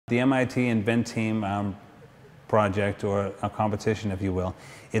The MIT Invent Team project, or a competition if you will,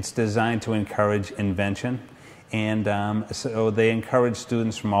 it's designed to encourage invention. And so they encourage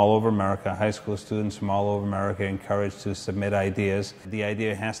students from all over America, high school students from all over America, encouraged to submit ideas. The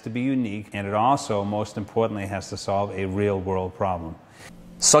idea has to be unique, and it also, most importantly, has to solve a real-world problem.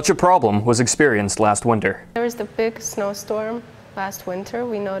 Such a problem was experienced last winter. There was the big snowstorm last winter.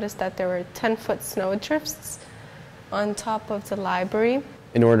 We noticed that there were 10-foot snow drifts on top of the library.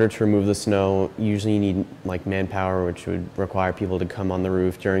 In order to remove the snow, usually you need manpower, which would require people to come on the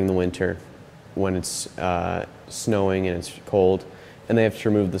roof during the winter when it's snowing and it's cold, and they have to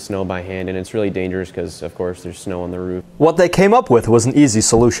remove the snow by hand, and it's really dangerous because of course there's snow on the roof. What they came up with was an easy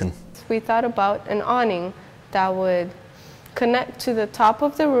solution. We thought about an awning that would connect to the top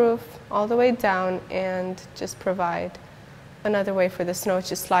of the roof all the way down and just provide another way for the snow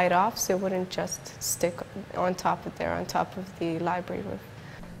to slide off so it wouldn't just stick on top of the library roof.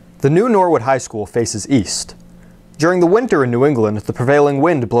 The new Norwood High School faces east. During the winter in New England, the prevailing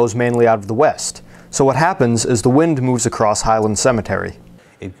wind blows mainly out of the west. So what happens is the wind moves across Highland Cemetery.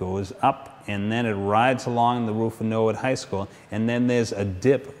 It goes up and then it rides along the roof of Norwood High School, and then there's a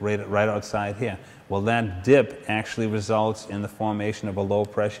dip right outside here. Well, that dip actually results in the formation of a low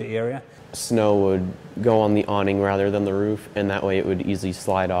pressure area. Snow would go on the awning rather than the roof, and that way it would easily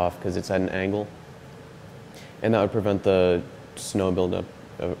slide off because it's at an angle. And that would prevent the snow buildup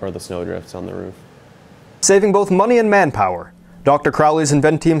or the snow drifts on the roof. Saving both money and manpower, Dr. Crowley's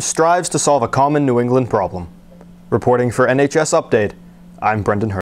Invent Team strives to solve a common New England problem. Reporting for NHS Update, I'm Brendan Hurley.